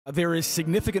There is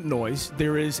significant noise,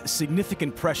 there is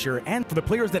significant pressure, and for the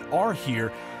players that are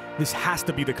here, this has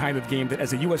to be the kind of game that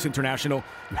as a U.S. international,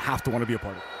 you have to want to be a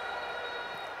part of.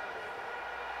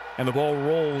 And the ball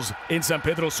rolls in San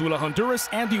Pedro Sula. Honduras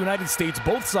and the United States,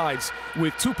 both sides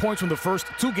with 2 points from the first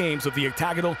 2 games of the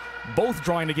octagonal, both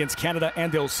drawing against Canada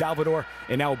and El Salvador,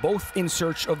 and now both in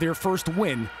search of their first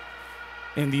win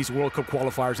in these World Cup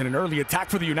qualifiers. And an early attack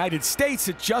for the United States,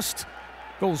 it just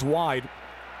goes wide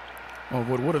of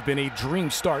what would have been a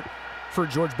dream start for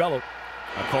George Bello.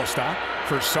 Acosta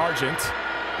for Sargent.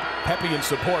 Pepi in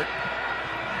support.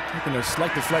 Taking a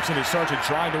slight deflection to Sargent,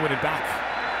 trying to win it back.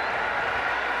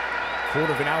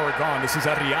 Quarter of an hour gone. This is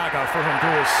Arriaga for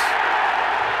Honduras.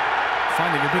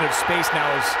 Finding a bit of space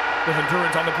now as the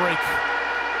Hondurans on the break.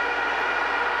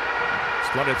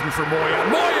 Slotted through for Moya.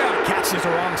 Moya catches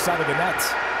the wrong side of the net.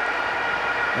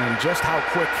 And just how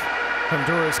quick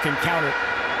Honduras can counter.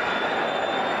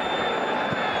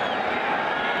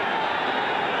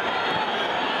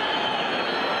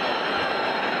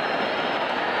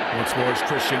 Once more is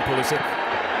Christian Pulisic.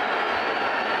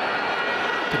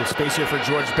 Bit of space here for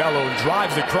George Bello.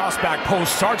 Drives the cross back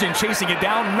post. Sargent chasing it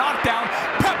down. Knocked down.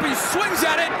 Pepi swings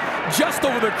at it just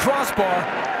over the crossbar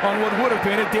on what would have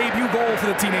been a debut goal for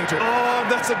the teenager. Oh,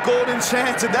 that's a golden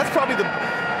chance, and that's probably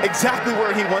exactly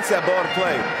where he wants that ball to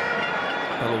play.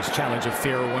 Bello's challenge, a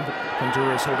fair one.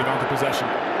 Honduras holding on to possession.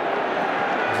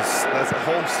 That's a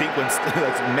whole sequence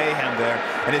that's mayhem there.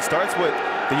 And it starts with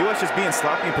the U.S. just being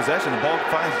sloppy in possession. The ball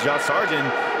finds Josh Sargent.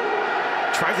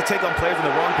 Tries to take on players in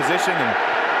the wrong position, and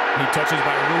he touches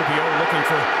by Rubio, looking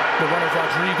for the run of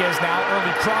Rodriguez now.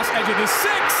 Early cross, edge of the 6,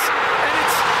 and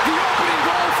it's the opening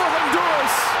goal for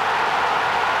Honduras.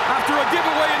 After a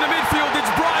giveaway in the midfield,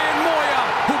 it's Brian Moya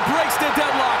who breaks the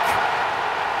deadlock.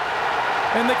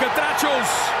 And the Catrachos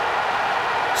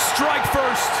strike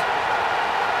first.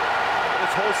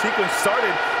 This whole sequence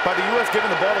started by the U.S. giving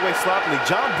the ball away sloppily.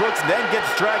 John Brooks then gets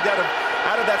dragged out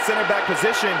of that center back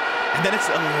position. And then it's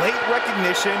a late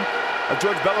recognition of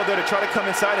George Bello there to try to come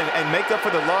inside and make up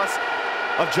for the loss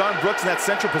of John Brooks in that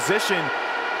central position.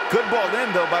 Good ball in,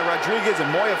 though, by Rodriguez, and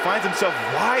Moya finds himself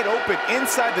wide open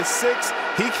inside the 6.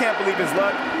 He can't believe his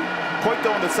luck.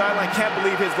 Coito on the sideline can't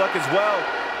believe his luck as well.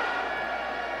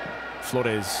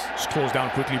 Flores is closed down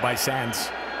quickly by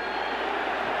Sands.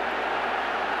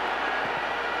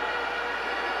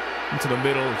 Into the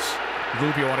middle, it's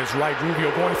Rubio on his right.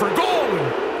 Rubio going for goal!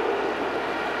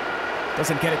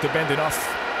 Doesn't get it to bend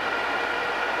enough.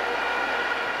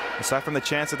 Aside from the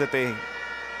chances that they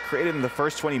created in the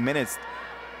first 20 minutes,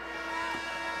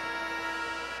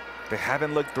 they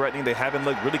haven't looked threatening. They haven't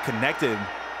looked really connected.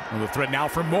 Well, the threat now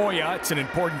for Moya. It's an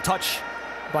important touch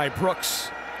by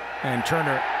Brooks. And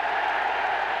Turner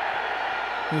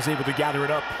is able to gather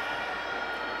it up.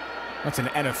 That's an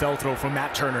NFL throw from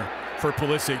Matt Turner for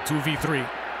Pulisic, 2v3.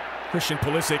 Christian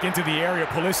Pulisic into the area.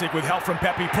 Pulisic with help from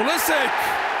Pepi. Pulisic!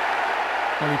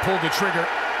 And he pulled the trigger.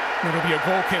 It'll be a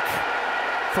goal kick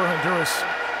for Honduras.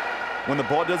 When the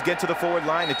ball does get to the forward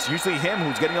line, it's usually him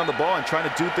who's getting on the ball and trying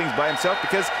to do things by himself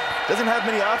because doesn't have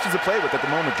many options to play with at the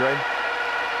moment, Dre.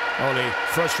 Ole,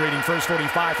 frustrating first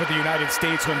 45 for the United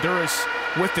States. Honduras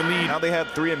with the lead. Now they have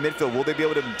 3 in midfield. Will they be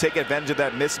able to take advantage of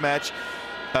that mismatch?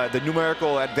 The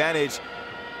numerical advantage,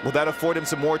 will that afford him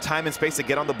some more time and space to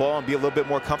get on the ball and be a little bit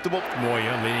more comfortable?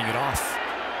 Moya laying it off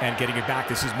and getting it back.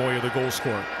 This is Moya, the goal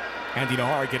scorer. Andy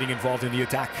Nahar getting involved in the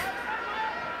attack.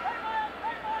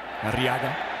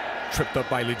 Arriaga tripped up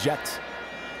by Leggett.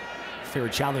 Fair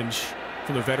challenge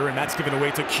from the veteran. That's given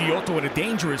away to Kyoto in a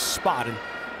dangerous spot, and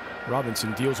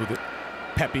Robinson deals with it.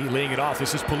 Pepi laying it off.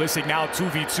 This is Pulisic now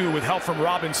 2v2 with help from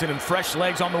Robinson and fresh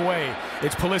legs on the way.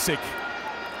 It's Pulisic.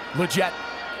 Leggett.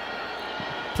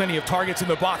 Plenty of targets in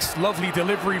the box. Lovely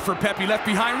delivery for Pepi, left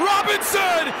behind.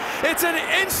 Robinson! It's an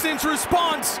instant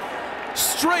response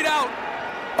straight out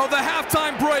of the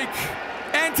halftime break.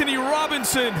 Anthony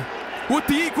Robinson with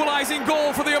the equalizing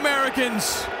goal for the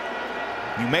Americans.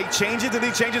 You make changes and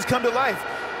these changes come to life.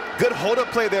 Good hold-up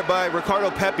play there by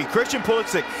Ricardo Pepi. Christian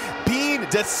Pulisic being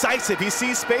decisive. He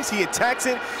sees space, he attacks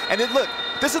it, and then look,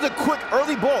 this is a quick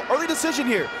early ball, early decision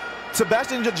here.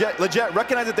 Sebastian Leggett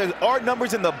recognizes that there are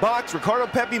numbers in the box. Ricardo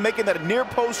Pepi making that near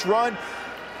post run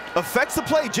affects the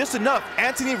play just enough.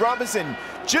 Anthony Robinson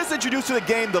just introduced to the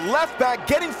game, the left back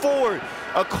getting forward.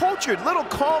 A cultured, little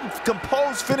calm,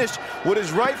 composed finish with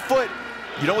his right foot.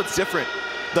 You know what's different?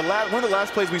 One of the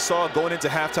last plays we saw going into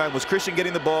halftime was Christian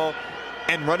getting the ball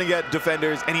and running at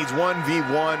defenders, and he's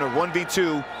 1v1 or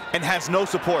 1v2 and has no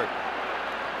support.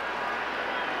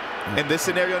 In this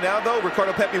scenario now, though,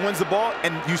 Ricardo Pepi wins the ball,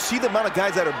 and you see the amount of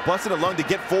guys that are busting along to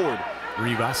get forward.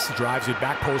 Rivas drives it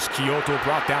back post. Kyoto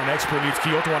brought down expertly. It's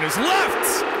Kyoto on his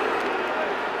left!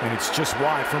 And it's just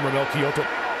wide from Ramel Kyoto.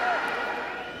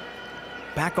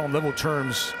 Back on level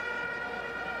terms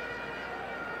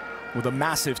with a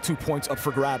massive 2 points up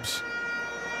for grabs.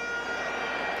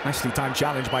 Nicely timed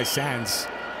challenge by Sands.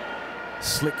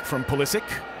 Slick from Pulisic.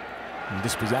 And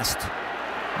dispossessed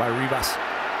by Rivas.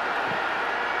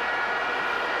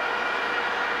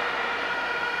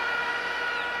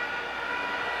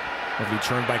 Lovely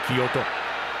turn by Kyoto.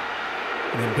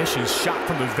 An ambitious shot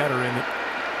from the veteran.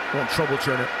 Won't trouble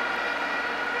Turner.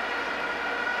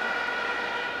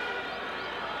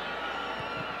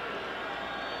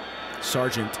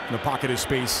 Sargent in the pocket of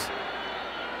space.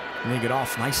 Laying it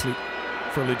off nicely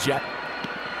for Leggett.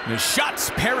 The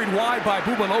shot's parried wide by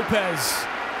Buba Lopez.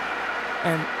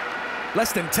 And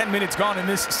less than 10 minutes gone in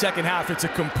this second half. It's a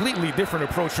completely different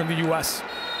approach from the U.S.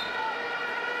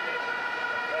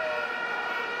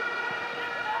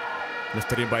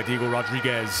 Lifted in by Diego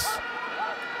Rodriguez.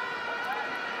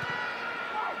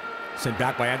 Sent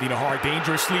back by Andy Nahar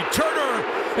dangerously. Turner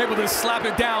able to slap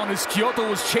it down as Kyoto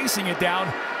was chasing it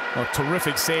down. A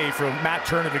terrific save from Matt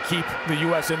Turner to keep the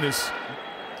U.S. in this.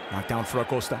 Knocked down for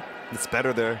Acosta. It's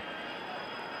better there.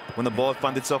 When the ball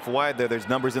finds itself wide there's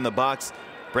numbers in the box.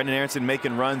 Brenden Aaronson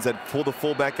making runs that pull the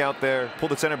fullback out there, pull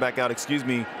the center back out, excuse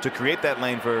me, to create that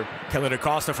lane for Kellen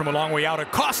Acosta from a long way out.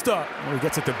 Acosta! Well, he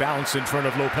gets it to bounce in front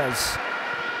of Lopez.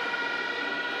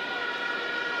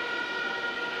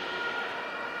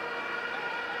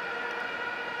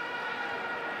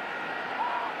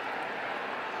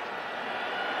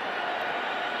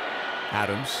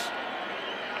 Adams.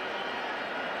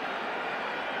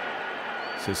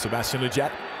 Says Sebastian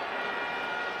Leggett.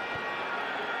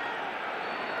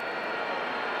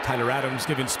 Tyler Adams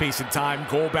given space and time,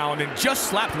 goal bound, and just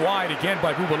slapped wide again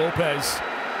by Buba Lopez.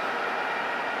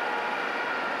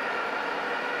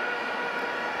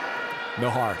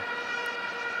 Nahar.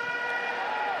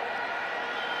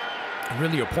 And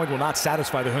really a point will not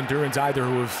satisfy the Hondurans either,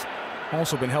 who have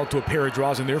also been held to a pair of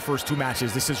draws in their first two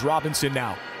matches. This is Robinson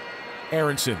now.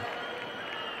 Aaronson.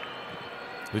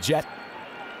 Leggett.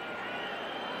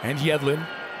 And Yedlin.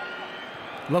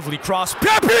 Lovely cross.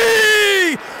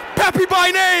 Pepi! Pepi by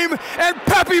name and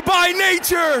Pepi by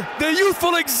nature. The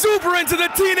youthful exuberance of the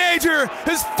teenager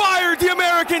has fired the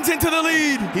Americans into the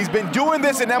lead. He's been doing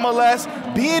this in MLS,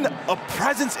 being a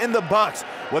presence in the box.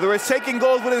 Whether it's taking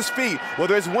goals with his feet,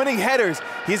 whether it's winning headers,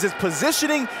 he's his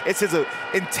positioning, it's his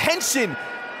intention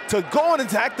to go and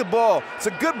attack the ball. It's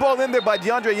a good ball in there by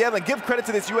DeAndre Yedlin. Give credit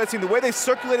to this U.S. team. The way they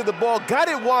circulated the ball, got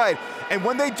it wide. And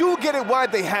when they do get it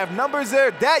wide, they have numbers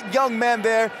there. That young man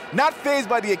there, not fazed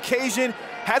by the occasion,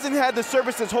 hasn't had the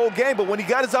service this whole game, but when he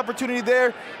got his opportunity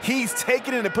there, he's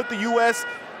taken it and put the U.S.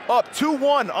 up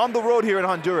 2-1 on the road here in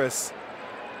Honduras.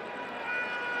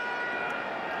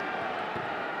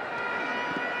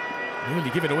 Really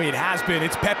giving away it has been.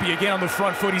 It's Pepi again on the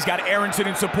front foot. He's got Aaronson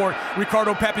in support.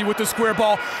 Ricardo Pepi with the square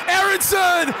ball.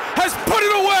 Aaronson has put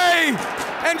it away!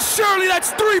 And surely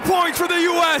that's 3 points for the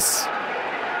U.S.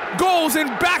 Goals in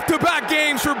back-to-back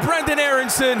games for Brenden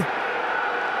Aaronson.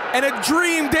 And a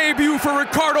dream debut for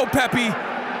Ricardo Pepi.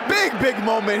 Big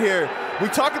moment here. We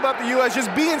talk about the U.S.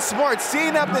 just being smart,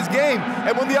 seeing out this game,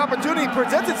 and when the opportunity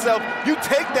presents itself, you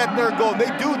take that third goal. They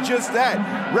do just that.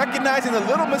 Recognizing the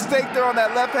little mistake there on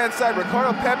that left-hand side,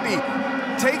 Ricardo Pepi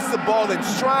takes the ball in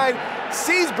stride,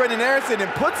 sees Brenden Aaronson and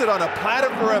puts it on a platter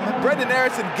for him. Brenden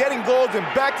Aaronson getting goals in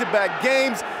back-to-back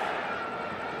games.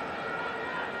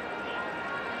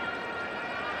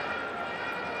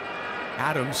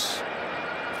 Adams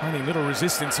finding little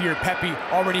resistance here. Pepi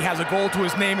already has a goal to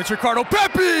his name. It's Ricardo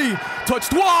Pepi!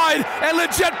 Touched wide, and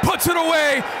Leggett puts it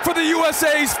away for the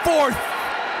USA's fourth.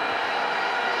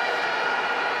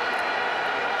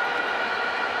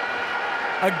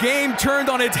 A game turned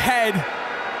on its head,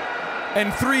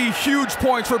 and 3 huge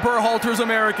points for Berhalter's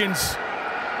Americans.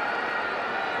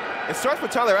 It starts with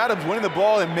Tyler Adams winning the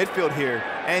ball in midfield here,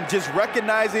 and just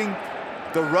recognizing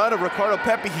the run of Ricardo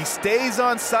Pepi. He stays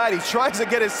on side. He tries to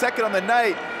get his second on the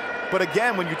night. But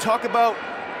again, when you talk about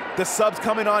the subs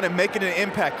coming on and making an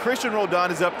impact, Christian Roldan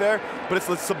is up there, but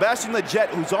it's Sebastian Leggett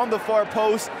who's on the far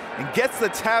post and gets the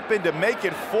tap in to make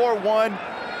it 4-1.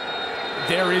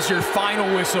 There is your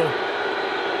final whistle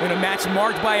in a match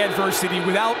marked by adversity.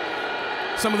 Without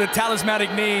some of the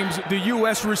talismanic names, the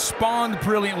U.S. respond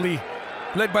brilliantly,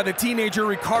 led by the teenager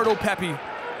Ricardo Pepi.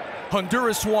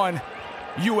 Honduras 1,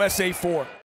 USA 4.